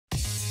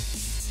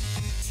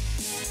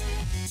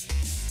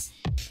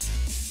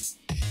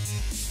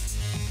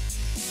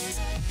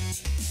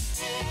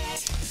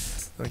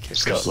Okay.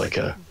 It's got like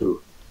a.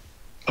 Ooh.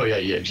 Oh yeah.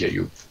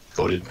 You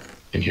voted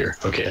in here.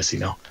 Okay, I see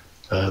now.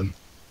 All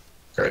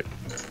right.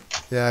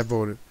 Yeah, I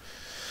voted.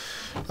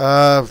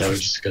 Now we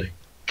just gotta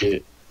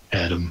get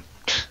Adam.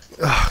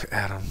 Ugh,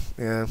 Adam.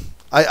 Yeah.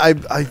 I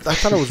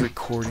thought I was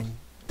recording.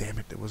 Damn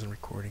it, it wasn't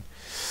recording.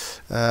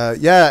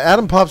 Yeah,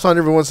 Adam pops on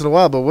every once in a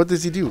while, but what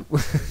does he do?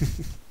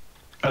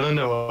 I don't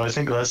know. I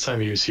think last time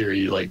he was here,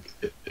 he like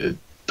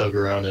dug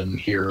around in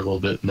here a little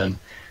bit, and then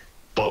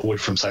bought wood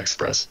from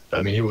Saxabrass.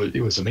 I mean,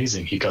 it was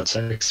amazing. He got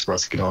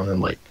Saxabrass to get on,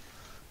 and like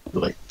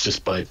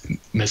just by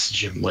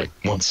message him like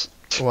once.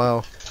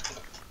 Wow.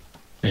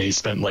 And he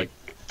spent like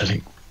I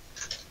think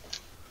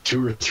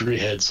 2 or 3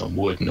 heads on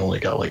wood and only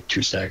got like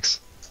 2 stacks.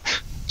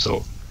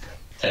 So,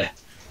 I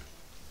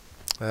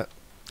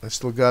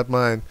still got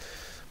mine.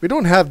 We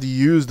don't have to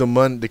use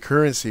the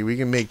currency. We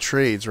can make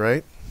trades,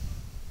 right?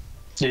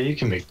 Yeah, you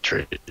can make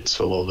trades.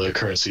 Although the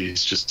currency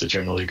is just a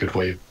generally good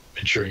way of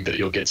ensuring that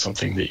you'll get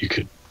something that you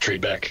could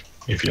trade back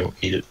if you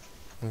don't need it.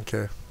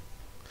 Okay.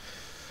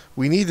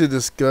 We need to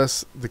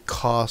discuss the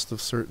cost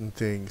of certain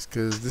things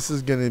because this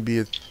is going to be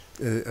a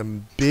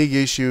big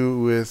issue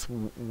with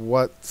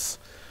what's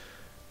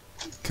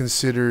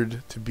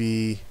considered to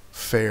be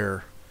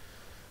fair.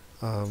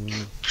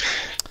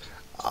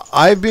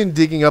 I've been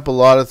digging up a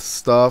lot of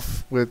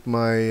stuff with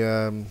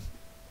my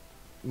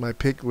my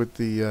pick with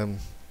the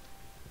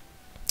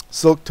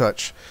Silk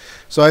Touch.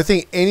 So I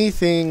think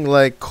anything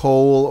like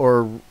coal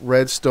or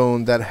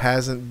redstone that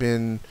hasn't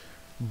been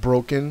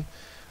broken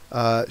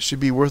should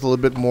be worth a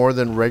little bit more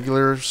than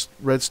regular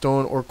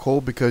redstone or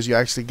coal because you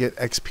actually get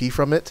XP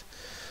from it.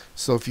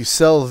 So if you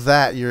sell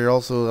that, you're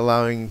also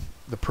allowing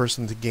the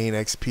person to gain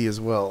XP as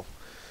well.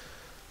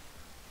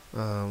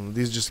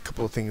 These are just a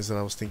couple of things that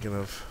I was thinking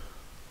of.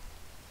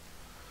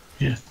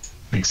 Yeah,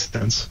 makes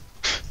sense.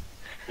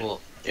 Well,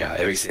 yeah,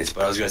 it makes sense.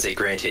 But I was going to say,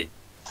 granted,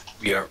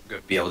 we aren't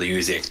going to be able to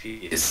use the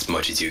XP as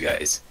much as you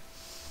guys.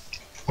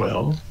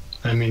 Well,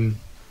 I mean,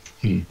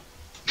 Too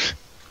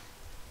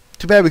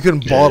bad we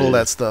couldn't bottle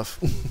that stuff.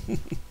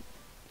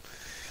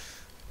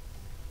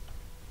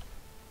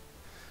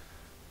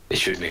 They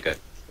should make a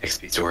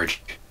XP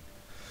storage.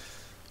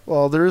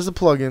 Well, there is a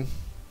plugin.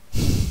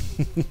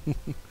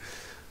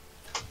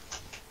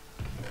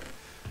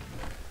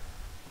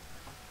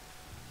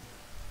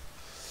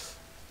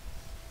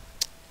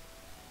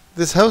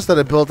 This house that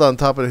I built on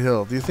top of the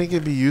hill, do you think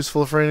it'd be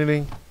useful for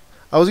anything?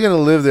 I was going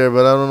to live there,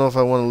 but I don't know if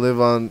I want to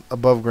live on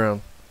above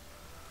ground.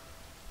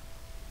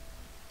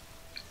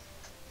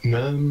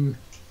 I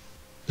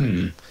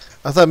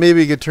I thought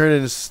maybe you could turn it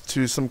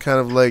into some kind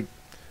of like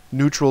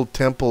neutral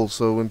temple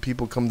so when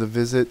people come to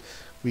visit,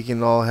 we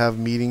can all have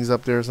meetings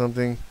up there or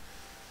something.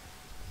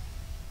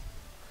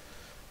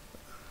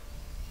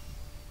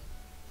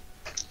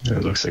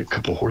 It looks like a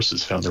couple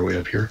horses found their way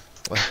up here.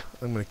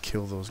 I'm going to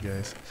kill those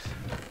guys.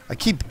 I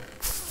keep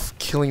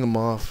killing them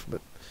off,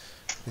 but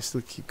they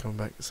still keep coming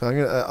back. So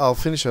I'll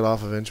finish it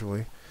off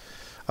eventually.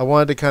 I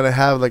wanted to kind of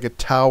have like a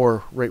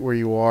tower right where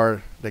you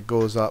are that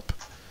goes up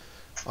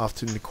off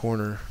to the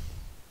corner.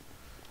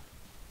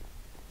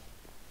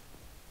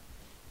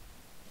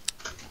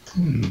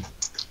 You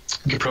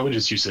could probably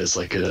just use it as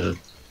like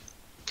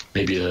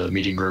maybe a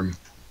meeting room.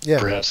 Yeah.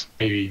 Perhaps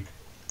maybe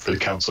for the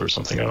council or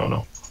something. I don't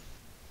know.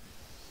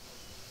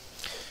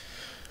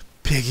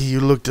 Piggy, you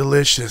look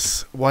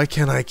delicious. Why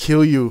can't I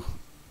kill you?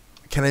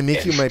 Can I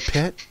make you my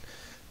pet?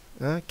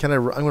 Can I?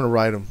 I'm gonna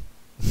ride him.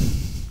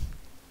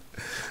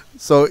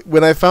 So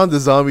when I found the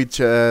zombie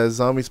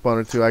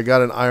spawner too, I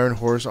got an iron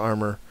horse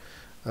armor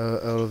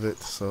out of it.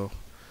 So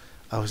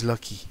I was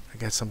lucky. I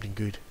got something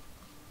good.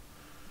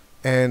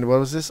 And what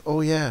was this?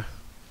 Oh yeah.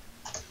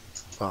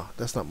 Oh,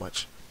 that's not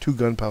much. 2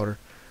 gunpowder.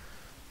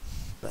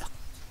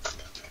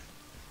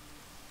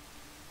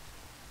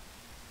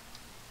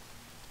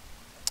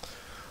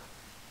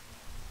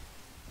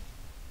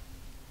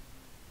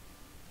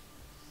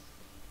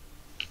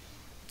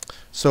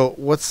 So,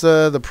 what's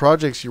the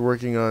projects you're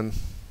working on,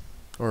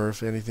 or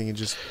if anything, you're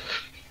just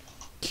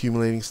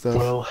accumulating stuff?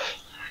 Well,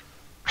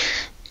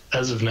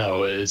 as of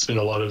now, it's been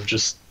a lot of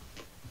just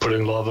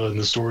putting lava in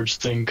the storage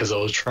thing because I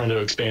was trying to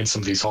expand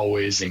some of these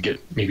hallways and get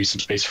maybe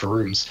some space for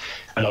rooms,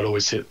 and I'd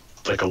always hit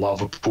like a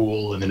lava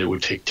pool, and then it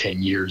would take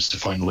 10 years to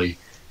finally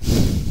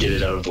get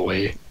it out of the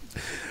way.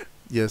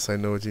 Yes, I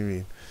know what you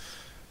mean.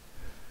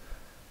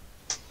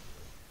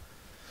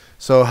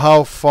 So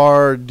how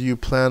far do you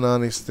plan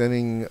on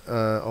extending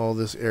all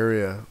this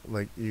area?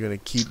 Like, you're going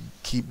to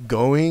keep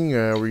going,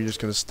 or are you just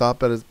going to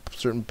stop at a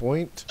certain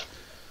point?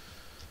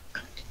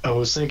 I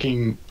was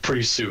thinking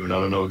pretty soon, I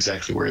don't know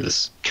exactly where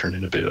this turned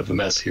into a bit of a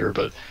mess here,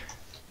 but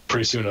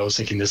pretty soon I was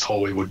thinking this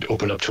hallway would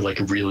open up to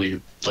like a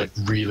really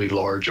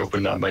large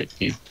open, I might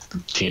need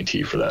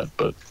TNT for that,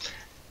 but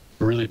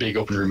a really big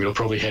open room. It'll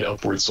probably head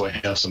upwards so I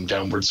have some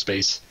downward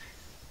space.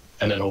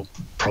 And then I'll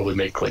probably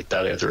make like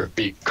that either a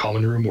big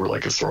common room or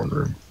like a throne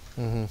room.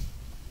 Mm-hmm.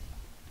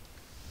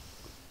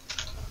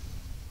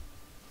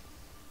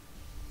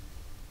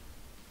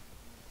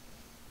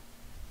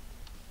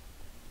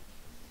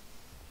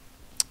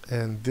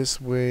 And this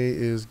way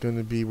is going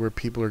to be where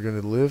people are going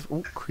to live.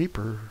 Oh,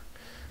 creeper.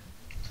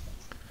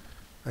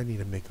 I need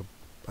to make a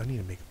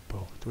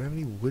bow. Do I have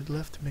any wood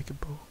left to make a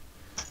bow?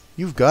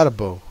 You've got a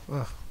bow.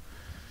 Ugh.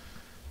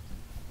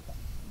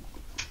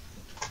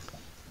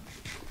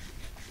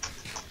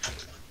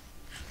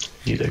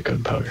 Need that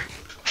gunpowder.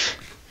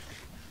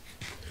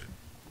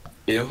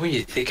 You know, when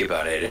you think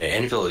about it, an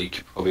anvil you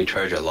could probably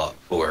charge a lot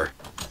for.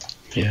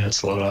 Yeah,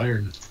 it's a lot of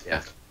iron.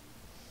 Yeah.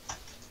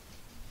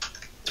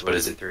 So what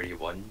is it,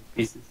 31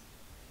 pieces?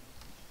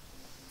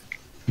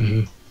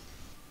 Mm-hmm.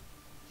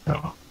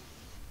 Oh.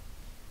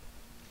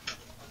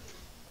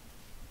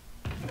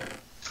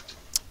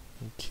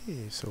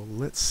 Okay, so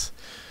let's...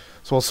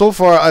 So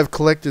far I've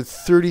collected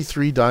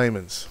 33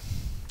 diamonds.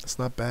 That's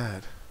not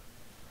bad.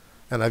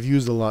 And I've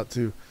used a lot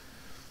too.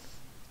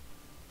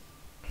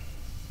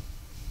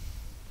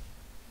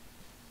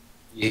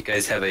 You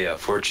guys have a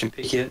fortune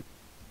pick yet?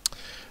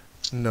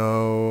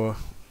 No.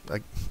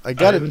 I I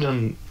got haven't it.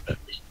 done a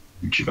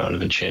huge amount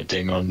of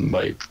enchanting on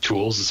my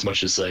tools as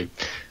much as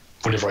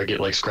whenever I get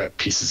like scrap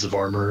pieces of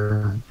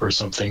armor or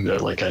something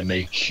that like I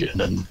make and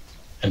then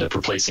end up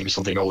replacing with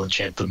something, I'll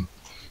enchant them.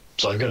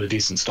 So I've got a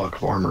decent stock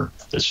of armor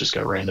that's just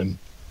got random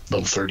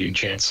level 30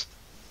 enchants.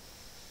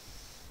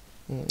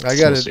 I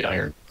got Mostly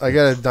iron. I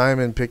got a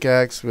diamond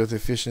pickaxe with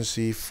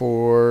efficiency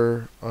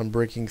 4 on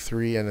breaking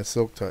 3 and a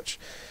silk touch.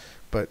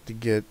 But to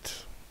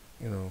get,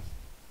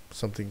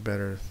 something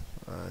better,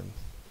 I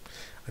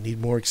need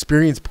more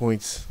experience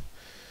points.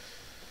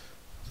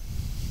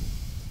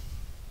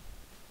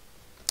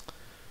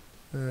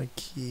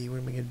 Okay, what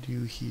am I going to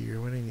do here?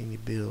 What do I need to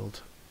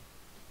build?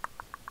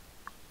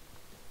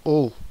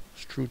 Oh,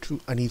 it's true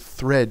too. I need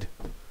thread.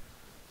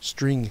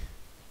 String.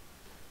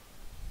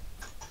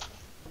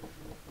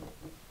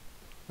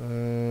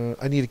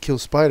 I need to kill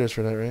spiders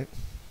for that, right?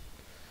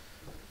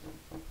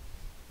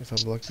 If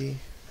I'm lucky.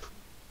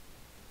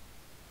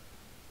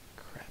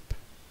 Crap.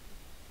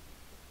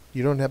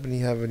 You don't happen to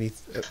have any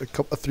a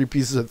couple 3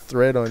 pieces of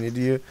thread on you,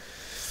 do you?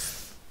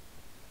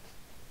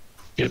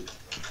 Yep.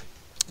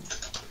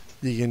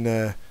 You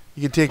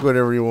can take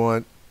whatever you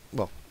want.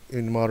 Well,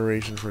 in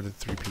moderation for the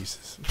 3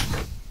 pieces.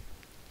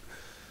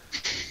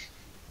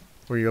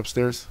 Were you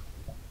upstairs?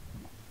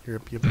 You're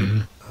up.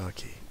 Mm-hmm.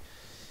 Okay.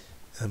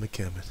 I'm a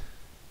coming.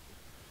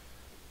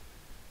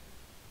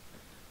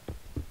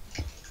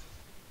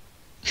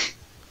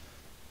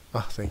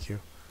 Ah, thank you.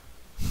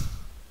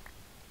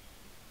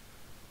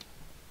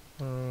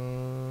 I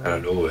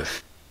don't know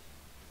if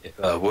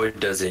wood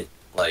doesn't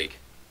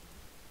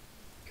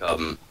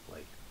come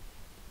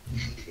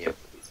yep.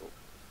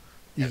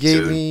 You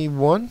gave me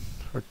 1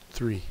 or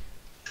 3?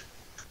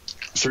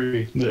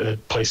 3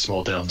 placed them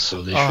all down,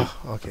 so they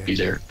should be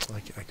there. I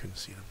couldn't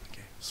see them.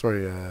 Okay,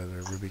 sorry,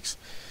 they're Rubik's.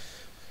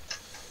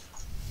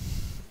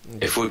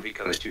 If wood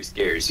becomes too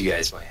scarce, you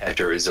guys might have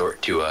to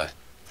resort to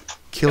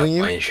killing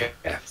you. Mine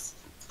shafts.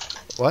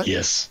 What?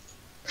 Yes.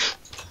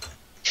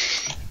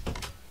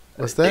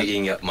 What's that?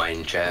 Digging up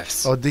mine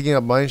shafts. Oh, digging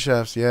up mine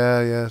shafts.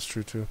 Yeah, that's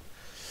true too.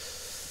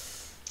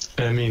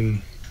 I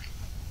mean,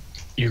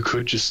 you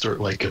could just start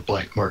like a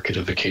black market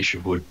of acacia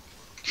wood.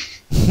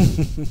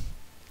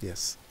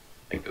 Yes.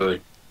 I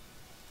could.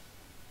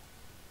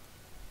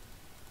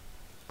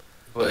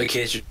 Well,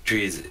 acacia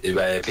trees, in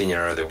my opinion,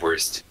 are the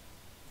worst.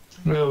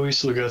 Well, we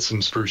still got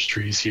some spruce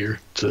trees here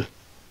to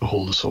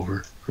hold us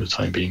over for the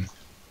time being.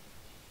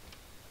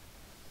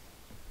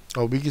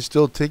 Oh, we can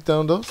still take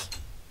down those?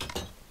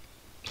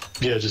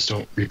 Yeah, just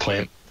don't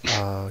replant.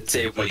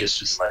 Say I guess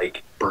just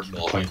burn the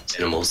plants.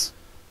 Animals.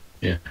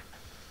 Yeah.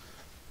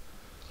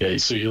 Yeah,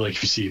 so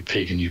if you see a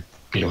pig and you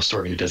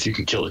starving to death, you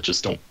can kill it,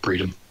 just don't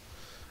breed them.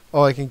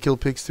 Oh, I can kill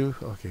pigs too?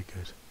 Okay,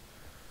 good.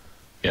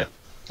 Yeah.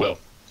 Well,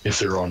 if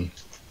they're on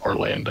our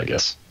land, I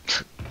guess.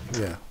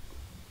 Yeah.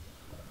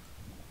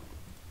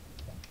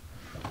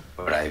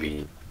 But I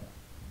mean,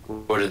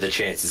 what are the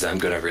chances I'm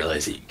gonna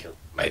realize that you killed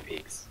my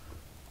pigs?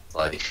 It's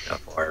like a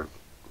farm.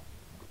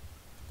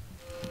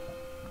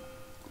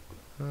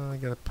 I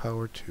got a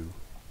power 2.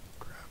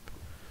 Crap.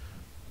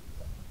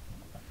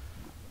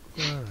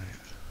 Alright.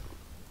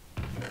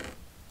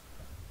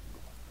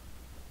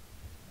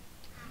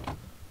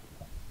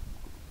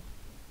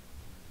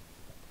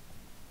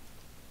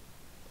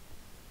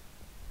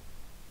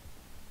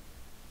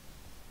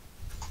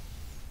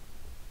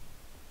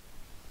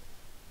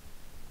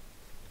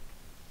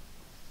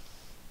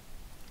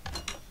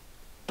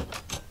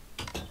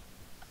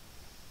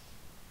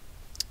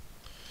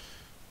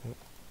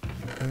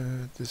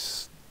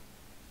 This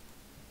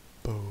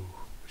bow,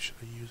 should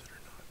I use it or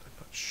not? I'm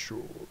not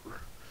sure.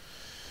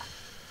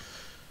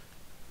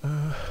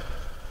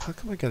 How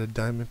come I got a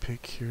diamond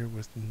pick here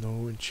with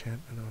no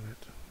enchantment on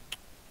it?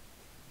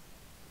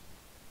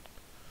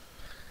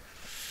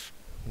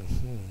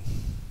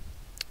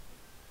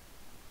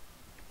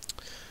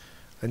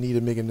 I need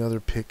to make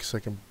another pick so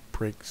I can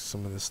break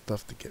some of this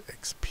stuff to get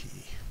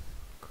XP.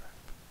 Crap.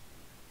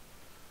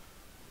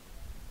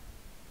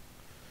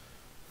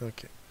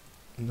 Okay.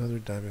 Another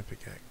diamond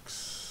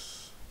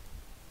pickaxe.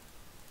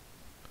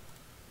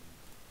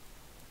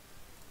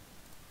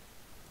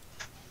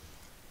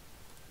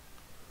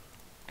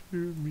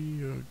 Give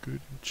me a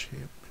good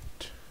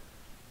enchantment.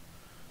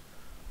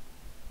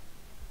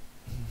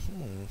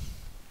 Mm-hmm.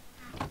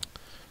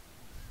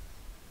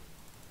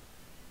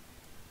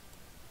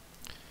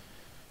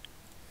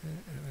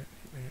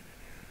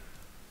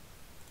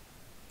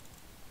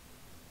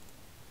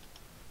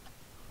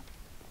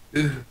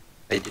 Ooh,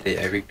 I did it.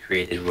 I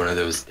recreated one of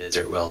those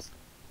desert wells.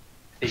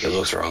 I think it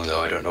looks wrong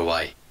though. I don't know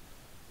why.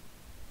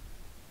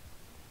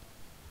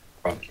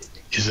 Probably.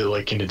 Is it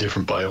like in a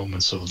different biome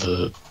and so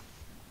the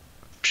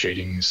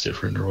shading is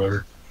different or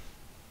whatever?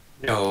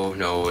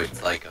 No,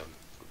 it's like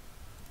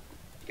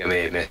I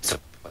may have messed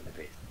up on the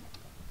base.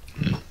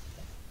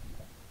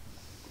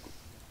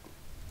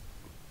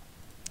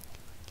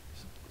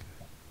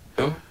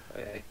 No,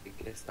 I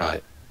guess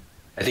not.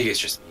 I think it's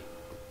just me.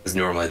 Because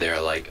normally they're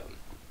like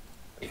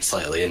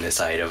slightly in the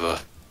side of a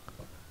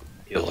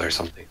hill or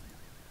something.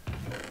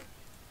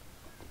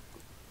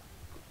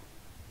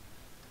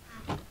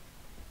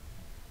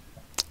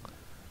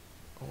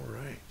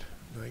 Alright.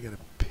 Now I gotta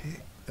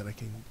pick that I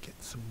can get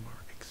some more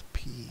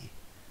XP.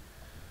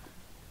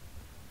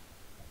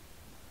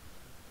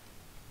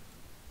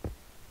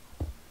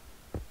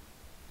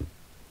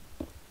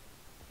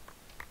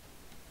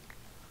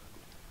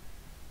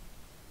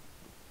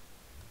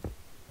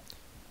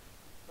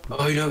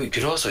 Oh, you know what we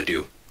could also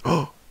do?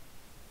 Oh!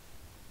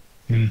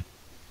 Hmm.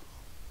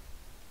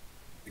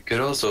 We could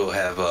also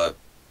have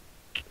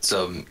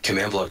some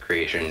command block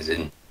creations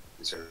in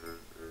server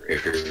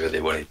if you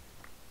really wanted.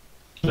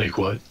 Like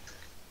what?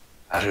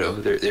 I don't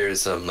know. There's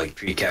some like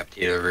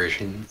pre-captator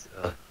versions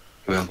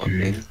command block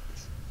things.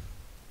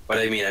 But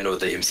I mean, I know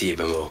the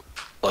MCMMO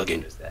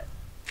plugin does that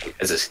like,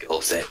 as a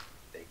skill set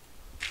thing.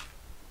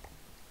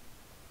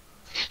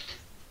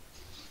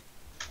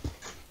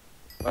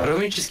 Why don't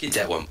we just get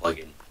that one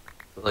plugin?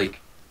 Like,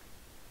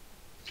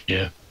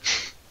 Yeah.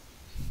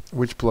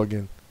 Which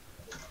plugin?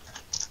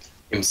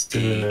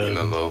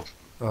 MCMMO.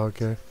 Oh,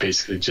 okay.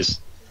 Basically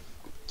just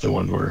the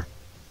one where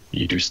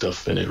you do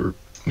stuff and it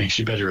makes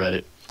you better at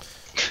it.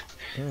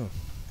 Oh.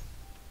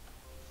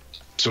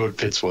 So it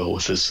fits well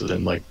with this, so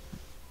then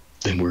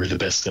we're the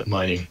best at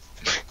mining.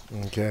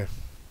 Okay.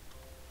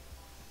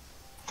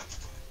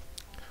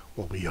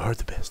 Well, we are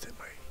the best at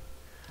mining.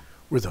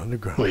 We're the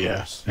underground. Well, yeah.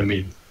 miners. I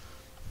mean,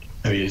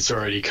 it's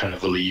already kind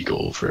of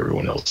illegal for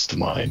everyone else to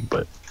mine,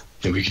 but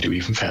then we could do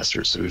even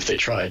faster. So if they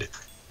tried,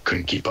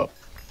 couldn't keep up.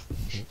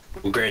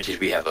 Well, granted,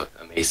 we have a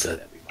mesa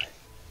that we mine.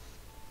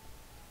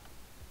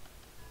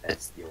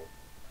 That's the old.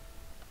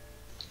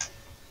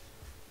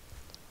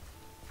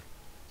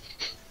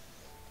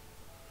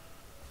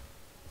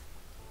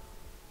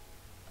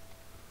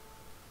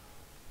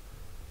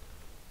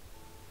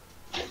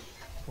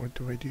 What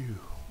do I do?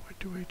 What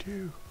do I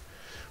do?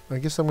 I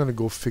guess I'm gonna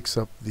go fix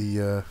up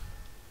the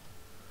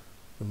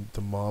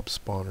mob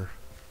spawner.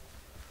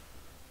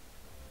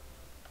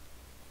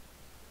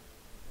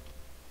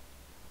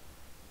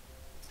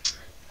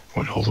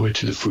 Went all the way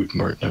to the food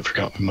mart and I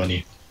forgot my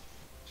money.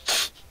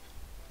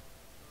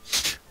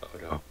 Oh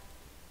no.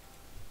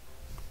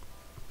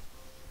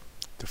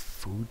 The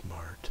food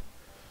mart.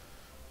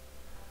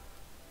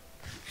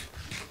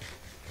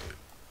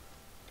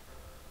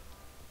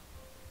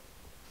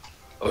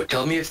 Oh,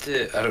 tell me if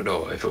I don't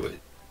know if it would.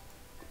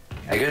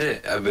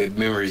 My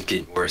memory's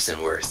getting worse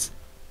and worse.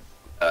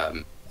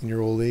 In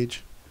your old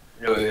age?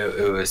 No,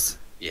 it was,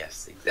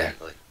 yes,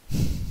 exactly.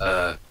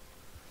 Oh,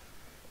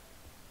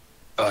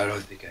 I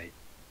don't think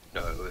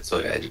no, it was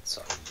like I did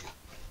something.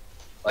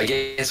 I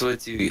guess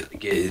once you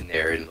get in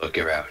there and look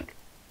around,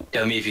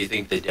 tell me if you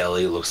think the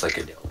deli looks like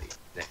a deli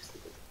next to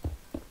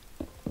it.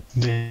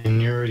 Then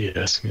you already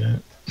asked me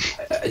that.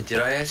 Did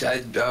I ask?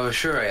 I was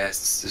sure I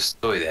asked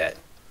Stoy that.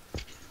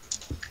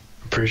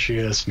 I'm pretty sure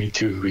you asked me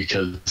too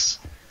because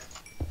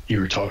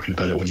you were talking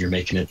about it when you're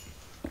making it.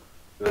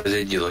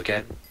 Did you look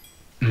at it?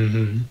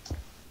 Mm-hmm.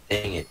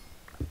 Dang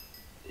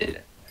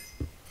it.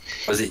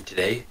 Was it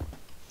today?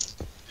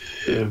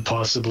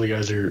 Possibly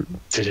either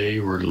today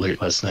or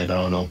late last night, I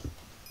don't know.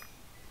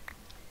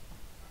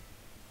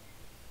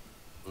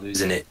 I'm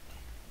losing it.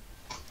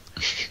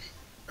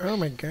 Oh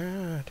my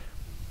god.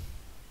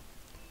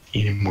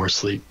 Eating more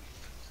sleep.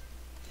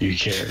 You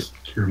can't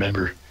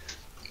remember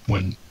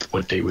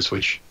what day was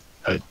which.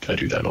 I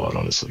do that a lot,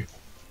 honestly.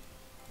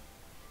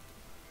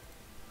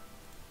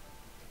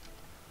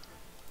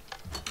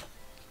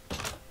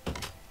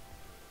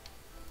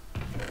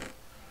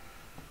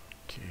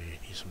 Okay,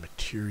 need some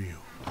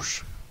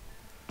materials.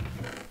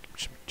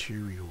 Some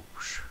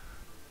materials.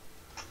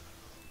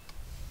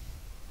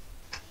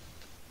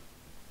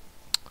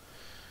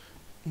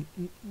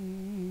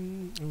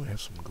 Oh, I have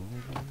some gold.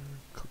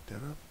 Cook that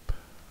up.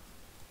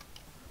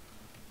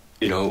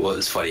 You know what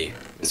was funny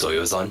when Zoe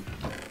was on?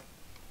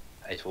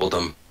 I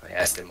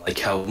asked him, like,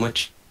 how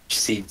much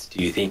seeds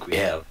do you think we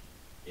have?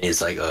 And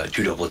he's like,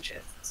 2 double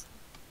chests.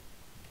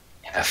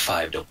 I have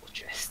 5 double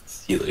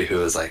chests. He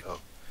was like, oh,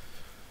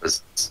 I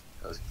was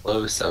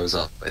close. I was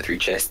off by 3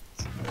 chests.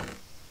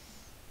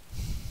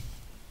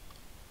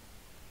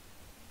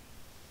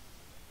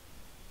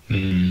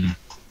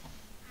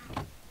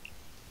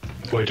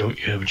 Why don't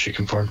you have a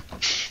chicken farm?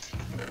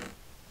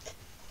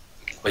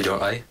 Why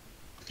don't I?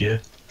 Yeah.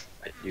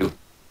 I do.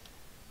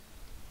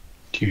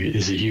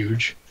 Is it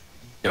huge?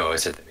 No,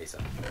 it's at the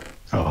Mesa.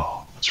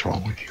 Oh, what's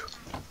wrong with you?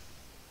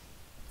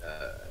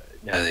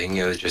 Nothing.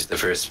 It was just the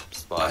first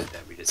spot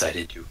that we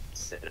decided to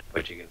set up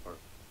a chicken farm.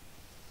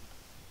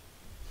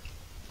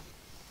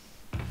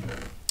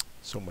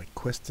 So my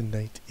quest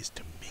tonight is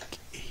to make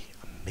a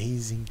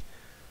amazing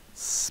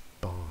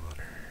spawner.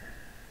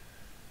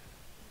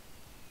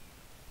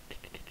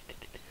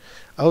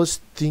 I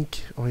was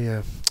oh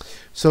yeah.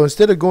 So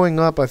instead of going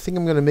up, I think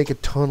I'm gonna make a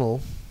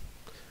tunnel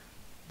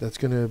that's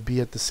gonna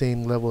be at the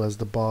same level as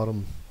the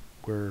bottom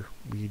where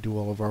we do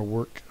all of our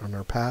work on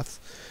our path,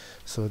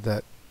 so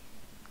that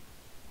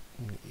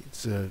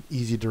it's an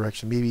easy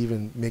direction. Maybe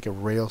even make a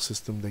rail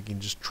system that can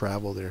just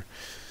travel there.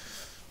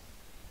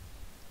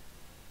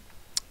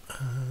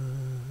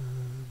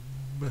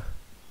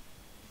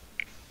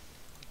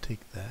 Take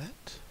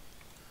that.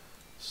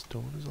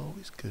 Stone is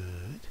always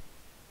good.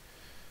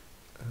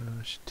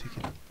 I should take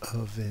an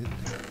oven.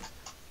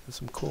 There's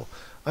some coal.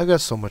 I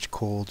got so much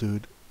coal,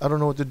 dude. I don't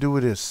know what to do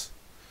with this.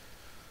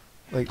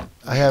 Like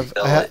I have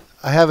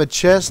a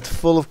chest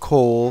full of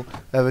coal.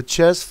 I have a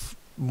chest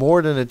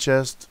more than a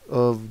chest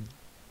of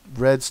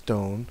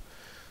redstone.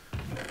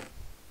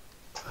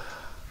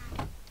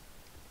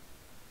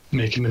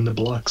 Make him into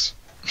blocks.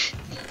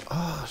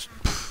 Oh,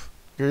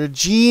 you're a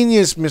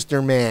genius,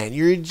 Mr. Man.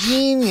 You're a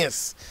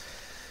genius.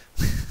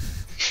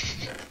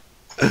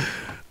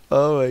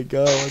 Oh my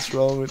God, what's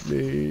wrong with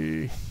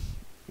me?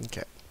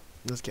 Okay,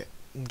 let's get.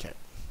 Okay.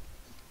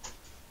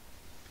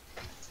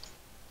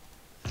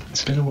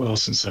 It's been a while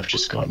since I've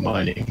just gone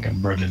mining.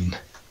 I'm running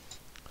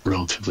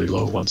relatively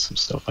low on some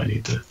stuff. I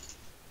need to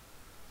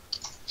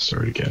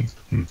start again.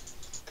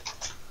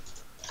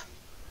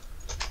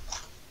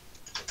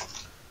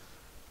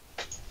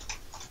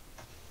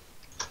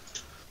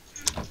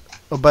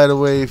 Oh, by the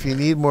way, if you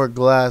need more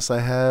glass, I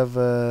have.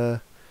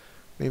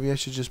 Maybe I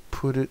should just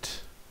put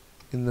it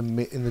in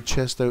the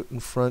chest out in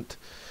front.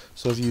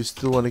 So if you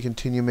still want to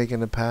continue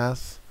making a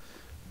path,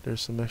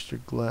 there's some extra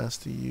glass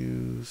to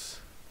use.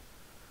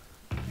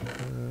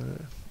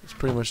 It's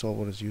pretty much all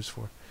what it's used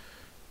for.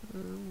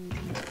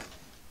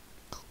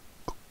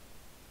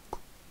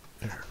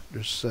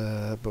 There's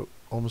about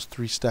almost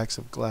 3 stacks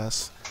of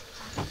glass.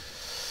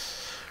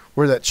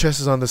 Where that chest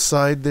is on the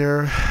side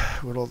there,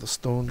 with all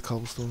the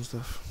cobblestone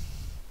stuff.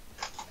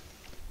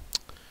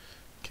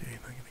 Okay,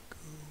 I'm gonna go.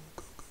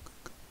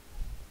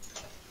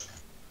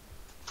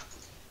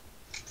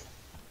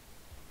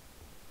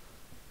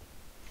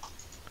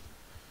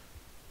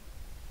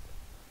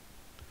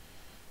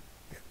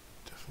 Yeah,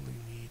 definitely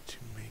need to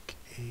make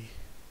a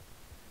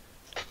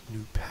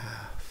new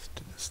path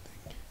to this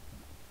thing.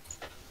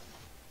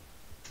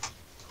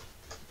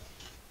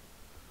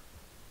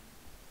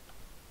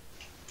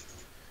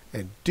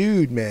 And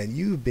dude, man,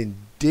 you've been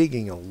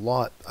digging a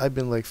lot. I've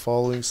been like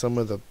following some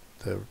of the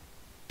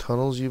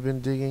tunnels you've been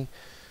digging.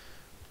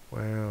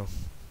 Wow,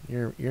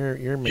 you're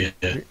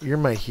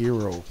my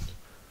hero.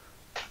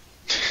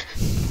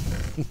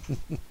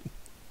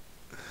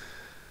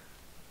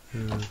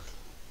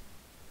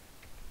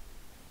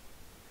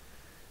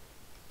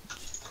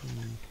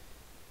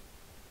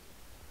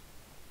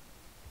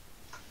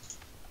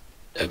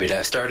 I mean,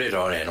 I started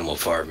on animal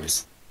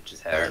farms,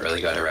 just haven't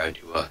really got around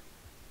to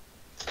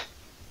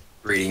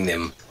breeding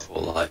them a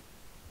whole lot.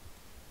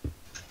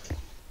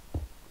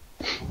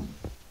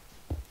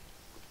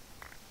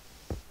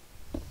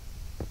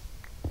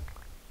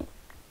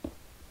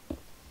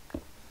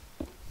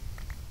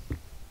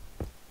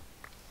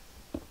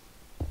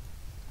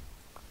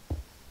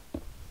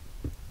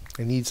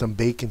 I need some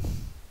bacon.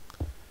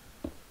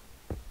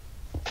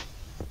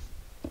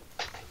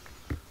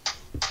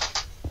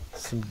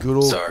 Some good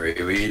old. Sorry,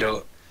 we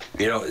don't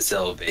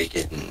sell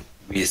bacon.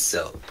 We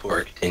sell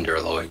pork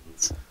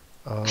tenderloins.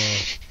 Oh,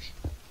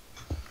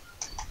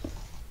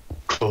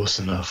 Close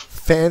enough.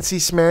 fancy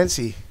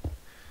smancy.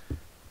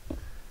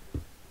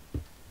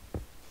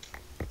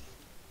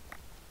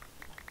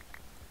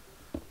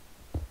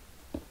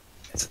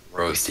 It's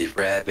roasted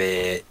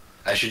rabbit.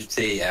 I should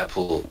say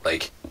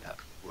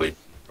wood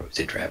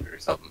roasted rabbit or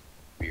something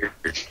weird.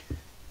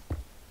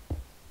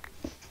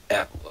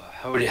 Apple.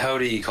 How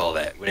do you call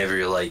that? Whenever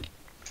you're like,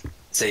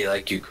 say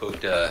like you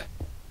cooked a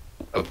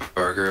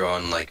burger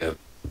on like a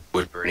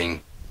wood burning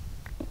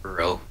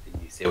grill,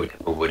 did you say what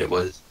type of wood it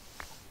was?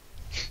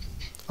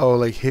 Oh,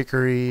 like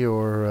hickory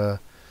or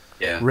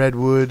Yeah.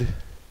 redwood.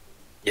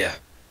 Yeah.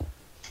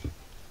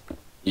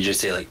 You just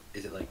say like,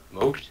 is it like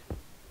smoked?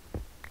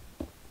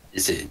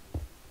 Is it?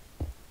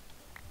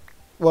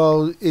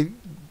 Well,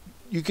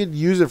 you could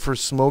use it for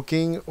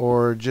smoking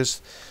or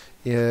just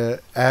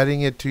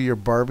adding it to your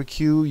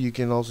barbecue. You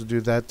can also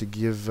do that to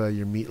give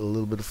your meat a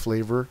little bit of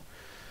flavor.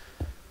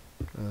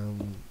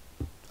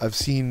 I've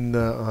seen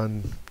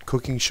on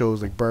cooking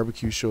shows, like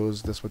barbecue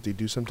shows, that's what they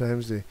do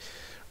sometimes. They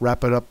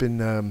wrap it up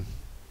in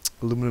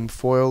aluminum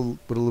foil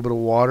with a little bit of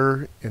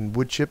water and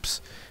wood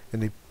chips,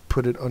 and they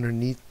put it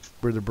underneath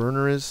where the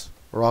burner is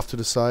or off to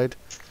the side.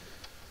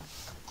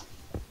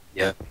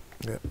 Yeah.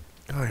 Yeah.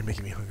 Oh, you're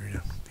making me hungry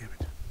now. Damn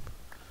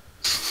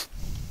it.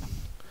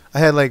 I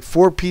had like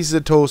 4 pieces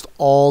of toast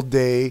all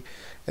day,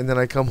 and then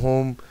I come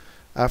home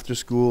after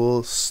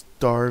school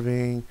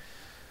starving,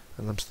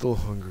 and I'm still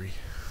hungry.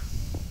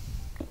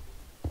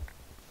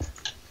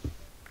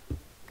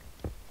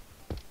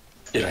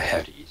 Did I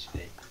have to eat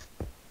today?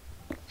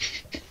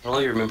 I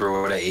only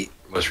remember what I ate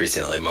most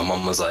recently. My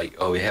mom was like,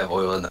 "Oh, we have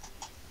oil in the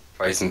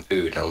fry some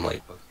food," and I'm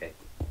like, "Okay."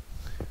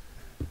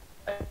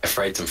 I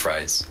fried some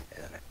fries.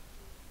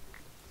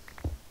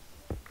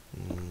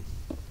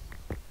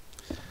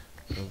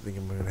 I don't think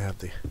I'm gonna have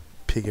the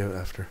pig out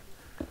after.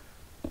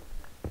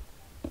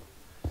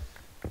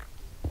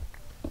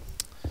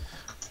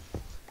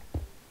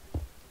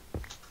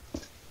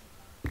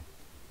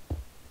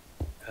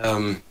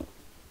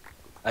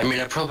 I mean,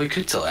 I probably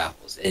could sell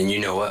apples, and you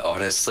know what?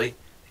 Honestly,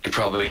 I could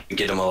probably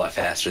get them a lot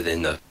faster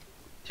than the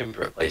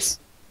timber place.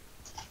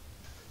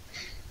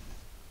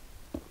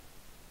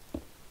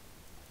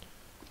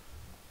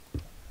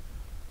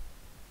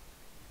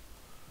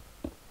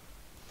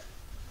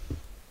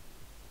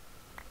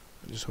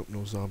 I just hope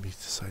no zombies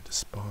decide to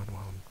spawn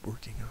while I'm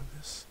working on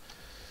this.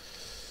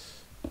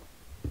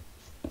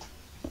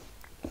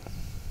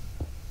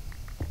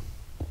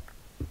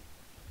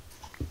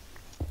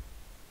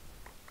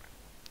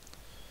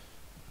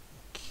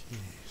 Okay,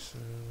 so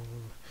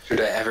Should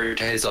I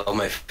advertise all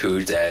my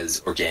foods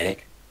as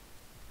organic?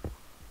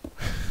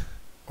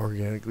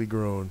 organically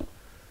grown.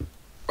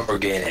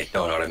 Organic,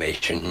 no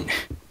automation.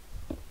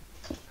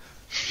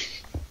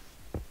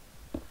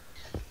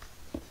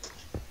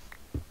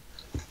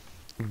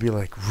 Would be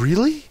like,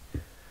 really?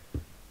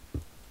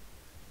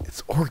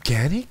 It's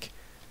organic?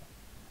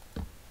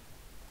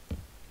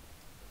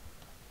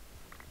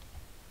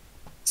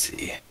 Let's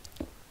see.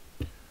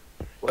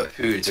 What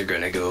foods are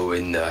gonna go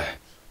in the...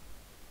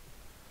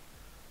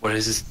 What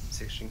is this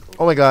section called?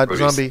 Oh my god,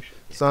 Produce zombie. section.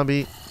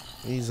 Zombie.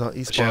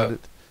 He spawned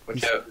it.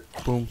 Watch out.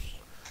 Boom.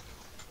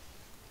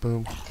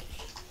 Boom.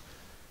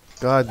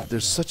 God,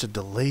 there's such a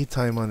delay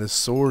time on this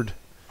sword.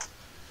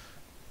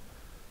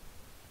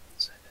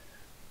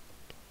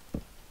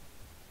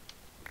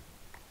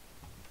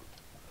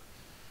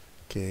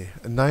 Okay,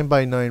 a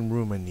 9x9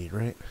 room I need,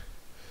 right?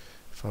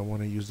 If I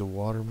want to use the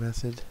water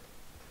method.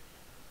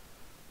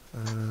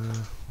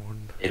 One.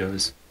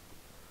 Potatoes.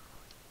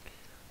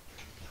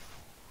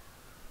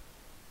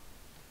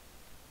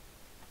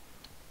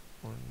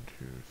 One,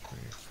 two,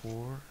 three,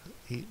 4,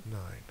 8, 9.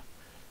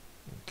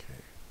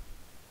 Okay.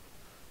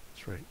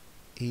 That's right.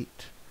 8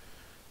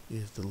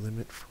 is the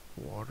limit for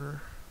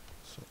water.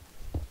 So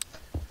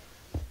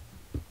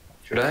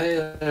Should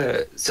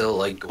I sell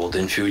like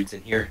golden foods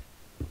in here?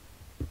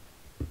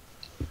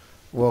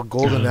 well,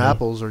 golden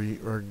apples are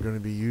going to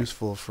be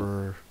useful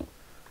for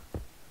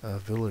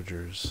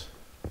villagers.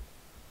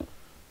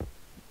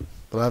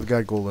 But I've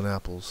got golden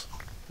apples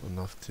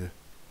enough to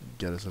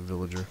get us a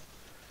villager.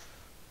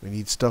 We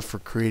need stuff for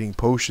creating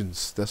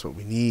potions. That's what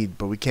we need.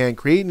 But we can't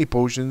create any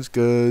potions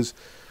because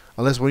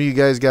unless one of you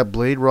guys got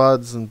blade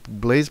rods and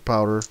blaze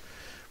powder,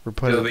 we're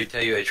putting. Let me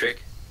tell you a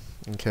trick.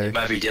 Okay. It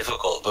might be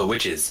difficult, but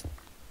witches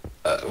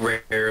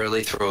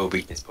rarely throw a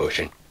weakness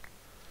potion.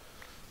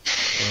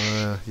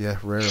 Yeah,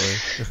 rarely.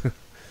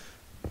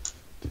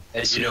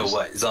 As you know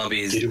what,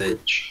 zombies, the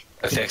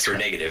effects are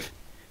negative.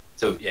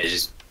 So yeah,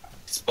 just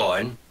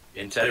spawn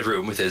inside a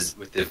room with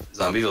the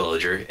zombie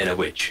villager and a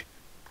witch.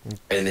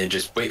 And then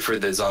just wait for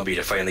the zombie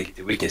to finally get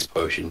the weakness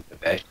potion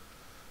effect.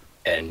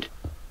 And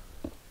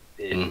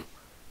then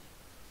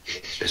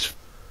it's just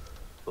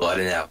pull out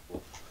an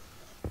apple.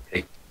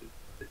 Take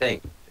the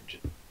thing. And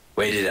just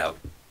wait it out.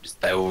 Just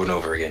die over and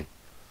over again.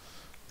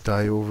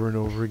 Die over and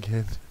over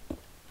again.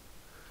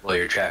 While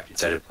you're trapped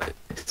inside a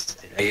place.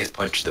 And I guess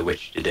punch the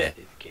witch to death if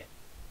you can.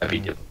 That'd be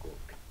difficult.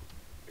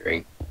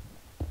 During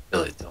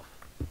kill itself.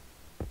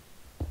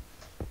 I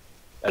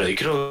don't know, you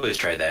could always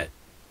try that.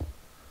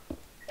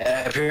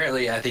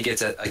 Apparently, I think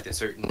it's at like a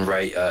certain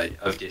right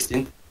of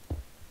distance.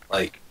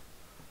 Like,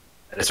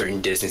 at a certain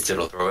distance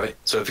it'll throw it.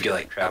 So if you can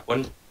like trap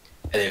one,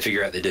 and then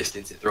figure out the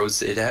distance it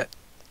throws it at,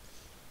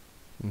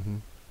 Mm-hmm.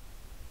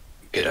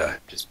 you could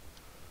just...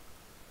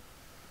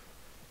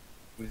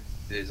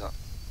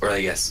 Or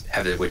I guess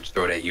have the witch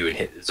throw it at you and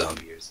hit the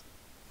zombies.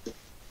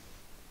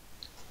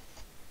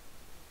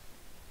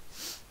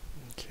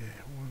 Okay.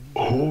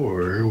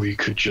 Or we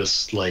could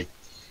just like,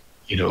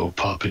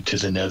 pop it to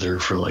the nether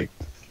for like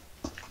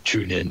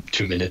 2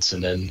 minutes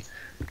and then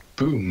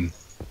boom.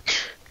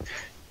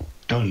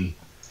 Done.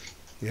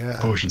 Yeah.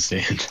 Potion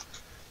stand.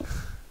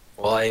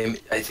 Well, I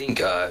think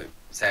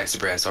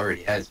Saxabrass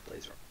already has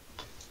blaze rock.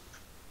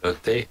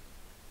 Don't they?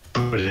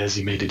 But has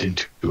he made it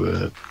into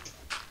a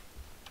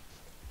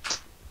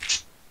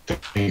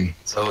thing?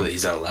 So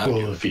he's not allowed Well,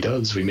 to. if he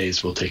does, we may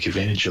as well take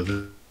advantage of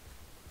it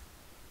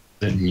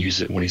and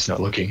use it when he's not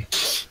looking.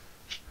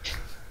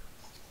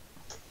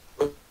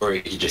 Or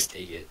he could just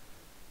take it.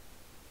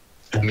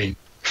 I mean,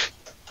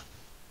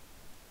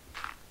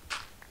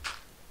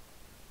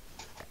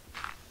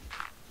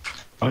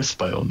 I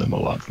spy on them a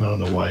lot. I don't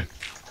know why.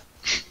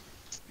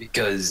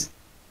 Because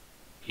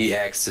He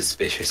acts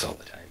suspicious all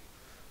the time.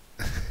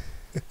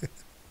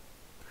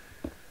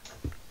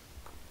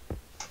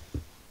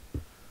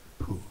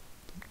 Who?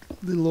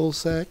 Little old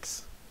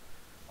Sax.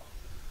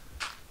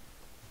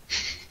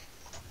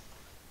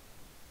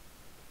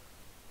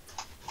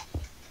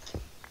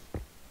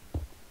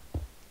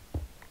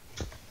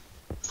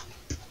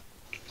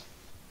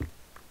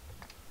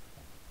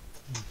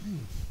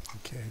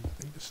 Okay, I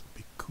think this would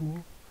be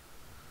cool.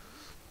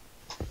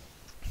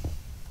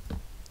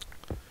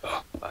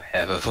 Oh, I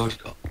have a phone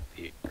call.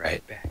 Be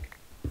right back.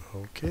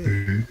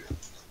 Okay.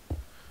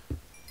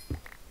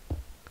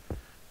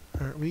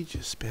 Aren't we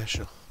just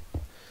special?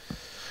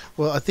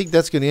 Well, I think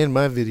that's going to end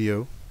my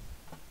video.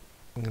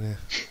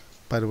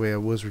 By the way, I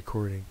was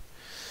recording.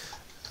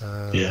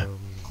 Yeah. I'm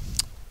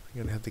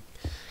going to have to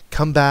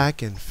come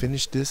back and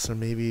finish this, or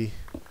maybe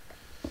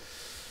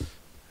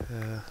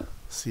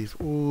see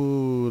if...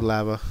 Ooh,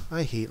 lava.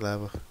 I hate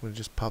lava when it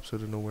just pops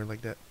out of nowhere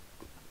like that.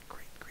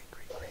 Great.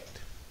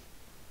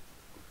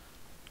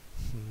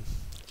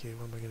 Okay,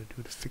 what am I going to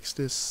do to fix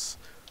this?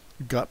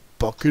 We got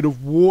bucket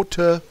of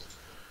water.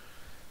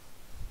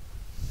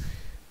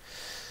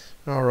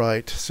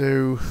 Alright,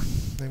 so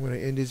I'm going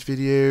to end this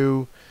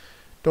video.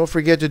 Don't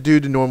forget to do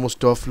the normal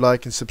stuff,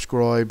 like and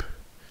subscribe.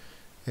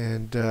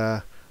 And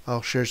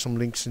I'll share some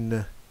links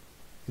in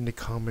the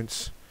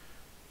comments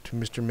to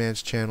Mr.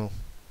 Man's channel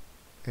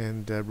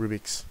and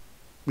Rubik's.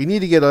 We need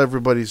to get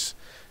everybody's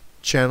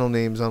channel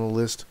names on a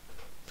list.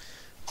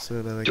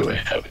 So that Do I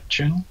have a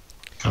channel?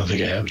 I don't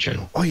think I have a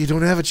channel. Oh, you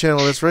don't have a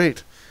channel, that's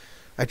right.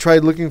 I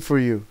tried looking for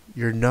you.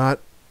 You're not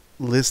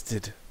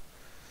listed.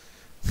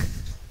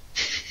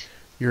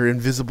 You're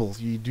invisible.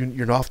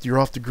 You're off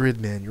the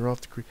grid, man. You're off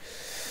the grid.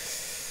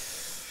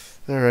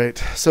 All right.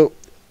 So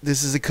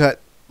this is a cut.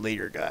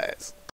 Later, guys.